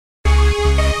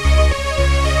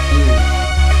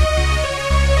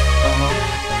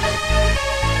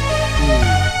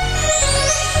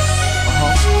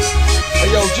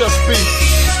Chef B.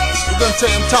 We're gonna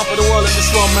take him top of the world in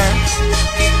this one, man.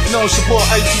 You know, support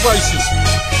I.T.Y.C.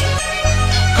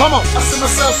 Come on. I see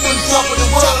myself on top of the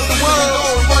world,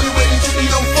 running waiting to be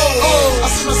unfold. I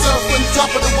see myself on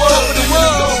top of the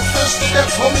world, fresh to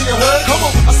death, homie, you heard? Come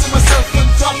on. I see myself on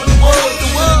top of the world,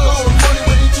 running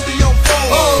waiting to be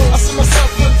unfold. I see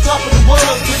myself on top of the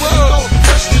world,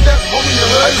 fresh to death, homie, you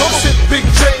heard? Come on. Sit big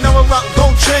chain, now I rock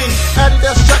gold chain.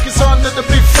 Adidas jackets on at the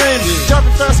big frame.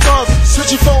 Driving fast cars,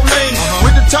 switching 4 lanes.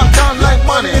 With the top down like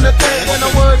money in a thing. And a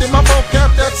word in my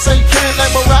vocab that say can.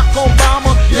 Like Barack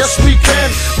Obama, yes we can.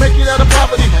 Make it out of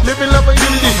poverty, live in love and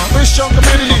unity. Rich strong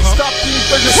community, stop the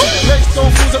prejudice. Legs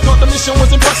stone fools, I thought the mission was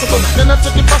impossible. Then I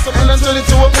took impossible and turned it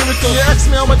into a miracle. You ask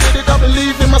me how I did it, I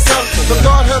believe in myself. But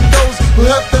God help those who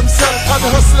help themselves. I the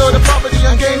hustle of the poverty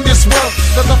and gain this wealth.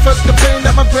 Cause I felt the pain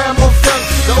that my grandma felt.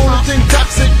 The only thing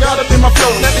toxic gotta be my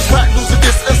flow. Let me crack loose of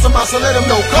this SMI, so let them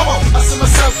know. Come on. I see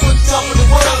myself on top of the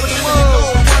world,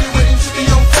 running waiting to be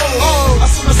unfold. I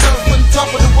see myself on top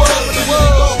of the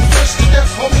world, fresh to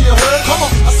death, homie, you heard? Come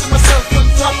on. I see myself on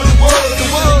top of the world,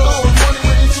 running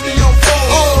waiting to be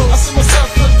unfold. I see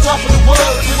myself on top of the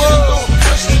world,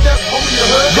 fresh to death, homie, you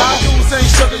heard? Y'all dudes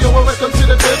ain't sugar, yo, welcome to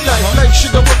the deadline. Like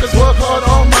sugar workers work hard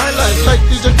all my life. Like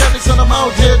DJ Khaled, son, I'm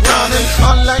out here grinding.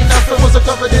 Unlike nothing was a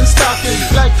covered in stocking.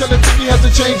 Like color TV has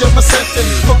to change up my sentence.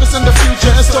 Focus on the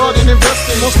future and start in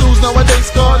investing. Most dudes nowadays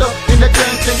caught up in the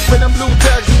dancing. With them blue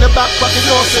tags in the back pocket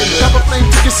Lawson. Grab a plane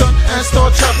ticket, son, and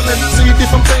start traveling. See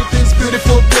different paintings,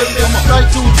 beautiful buildings. Fly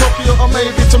to Tokyo or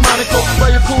maybe to Monaco.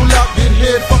 Where you cool out, get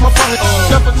hit from a phone.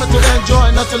 Never meant to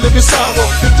enjoy, not to live in sorrow.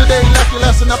 If today like your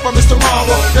last and I promise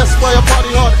tomorrow. That's why I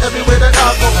party hard everywhere that I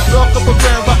go. Rock up a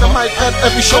grand, rock the mic at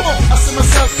every show. I see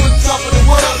myself on top of the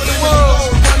world,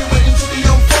 running waiting to be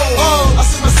unfold. I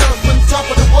see myself on top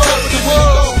of the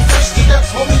world, fresh to death,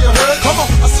 homie, you heard? Come on.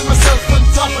 I see myself on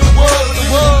top of the world,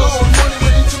 running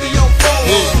waiting to be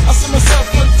unfold. I see myself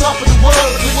on top of the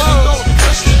world,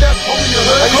 fresh to death, homie, you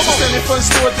heard? I used to stand in front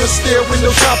store, just stare,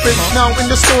 window shopping. Now in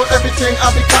the store, everything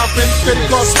I be copping. Credit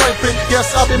card swiping,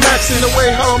 yes I be maxing. The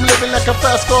way how I'm living like a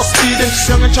fast car speeding.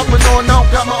 Young and chopping on now,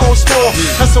 got my own store.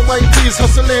 That's the Y.T.S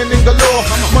hustling in galore.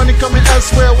 Money coming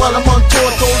elsewhere while I'm on tour.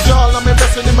 Told y'all I'm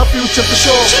investing in my future for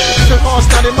sure. If the car's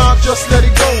not in mouth, just let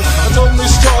it go. I told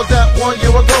Miss Charles that 1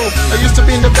 year ago. I used to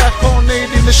be in the back corner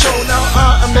in the show. Now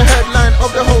I am the headline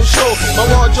of the whole show. My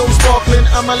wardrobe sparkling,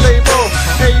 I'm a label.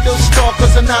 Haters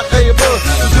stalkers are not able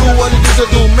to do what it is to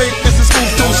do. Make business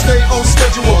move to stay on